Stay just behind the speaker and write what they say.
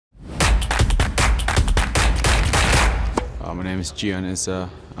My name is Gian, Issa.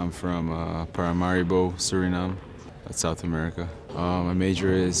 I'm from Paramaribo, Suriname, that's South America. My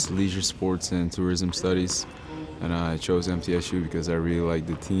major is leisure sports and tourism studies, and I chose MTSU because I really like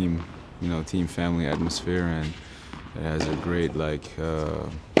the team, team family atmosphere, and it has a great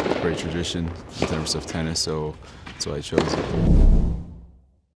great tradition in terms of tennis, so that's why I chose it.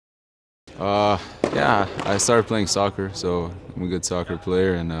 Yeah, I started playing soccer, so I'm a good soccer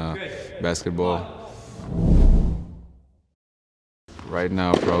player, and basketball. Right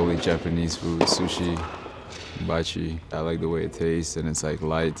now, probably Japanese food, sushi, hibachi. I like the way it tastes, and it's like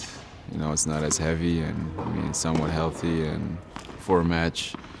light. It's not as heavy, and I mean, it's somewhat healthy. And for a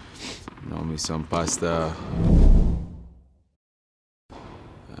match, maybe some pasta.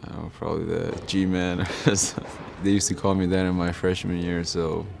 Probably the G-Man. They used to call me that in my freshman year,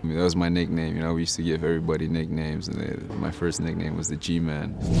 so that was my nickname. We used to give everybody nicknames, and my first nickname was the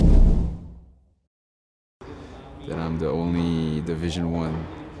G-Man. That I'm the only Division I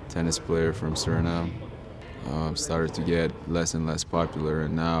tennis player from Suriname. Started to get less and less popular,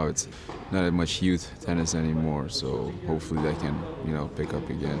 and now it's not as much youth tennis anymore, so hopefully that can, pick up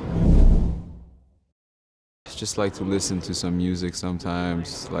again. I just like to listen to some music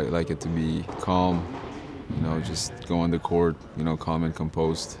sometimes, like it to be calm, just go on the court, calm and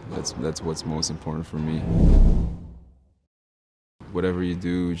composed. That's what's most important for me. Whatever you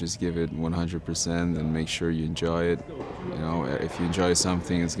do, just give it 100% and make sure you enjoy it. If you enjoy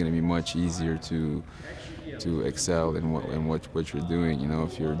something, it's going to be much easier to excel in what you're doing.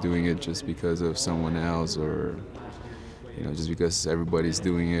 If you're doing it just because of someone else, or just because everybody's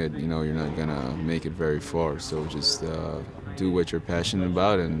doing it, you're not gonna make it very far. So just do what you're passionate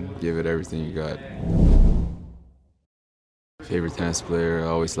about and give it everything you got. Favorite tennis player, I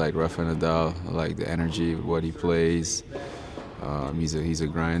always like Rafa Nadal. I like the energy of what he plays. He's a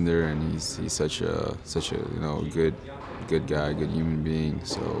grinder, and he's such a good guy, good human being.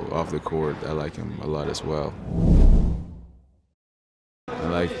 So off the court, I like him a lot as well.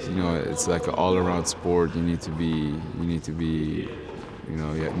 It's like an all-around sport. You need to be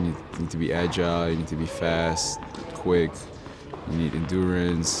agile. You need to be fast, quick. You need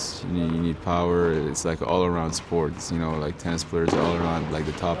endurance. You need power. It's like an all-around sport. Like tennis players are all around, like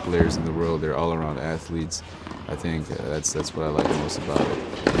the top players in the world. They're all-around athletes. I think that's what I like most about it.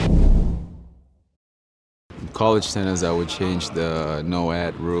 In college tennis, I would change the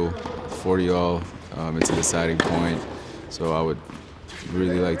no-ad rule. 40-all, it's a deciding point. So I would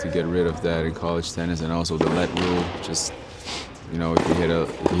really like to get rid of that in college tennis, and also the let rule. Just if you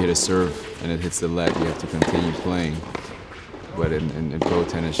hit a serve and it hits the let, you have to continue playing. But in pro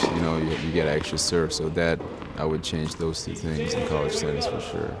tennis, you get extra serve. So that I would change those two things in college tennis for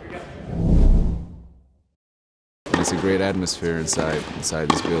sure. And it's a great atmosphere inside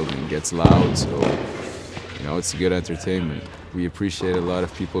this building. It gets loud, so it's good entertainment. We appreciate a lot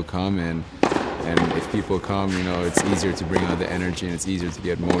of people come, and if people come, it's easier to bring out the energy, and it's easier to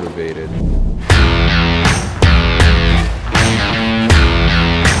get motivated.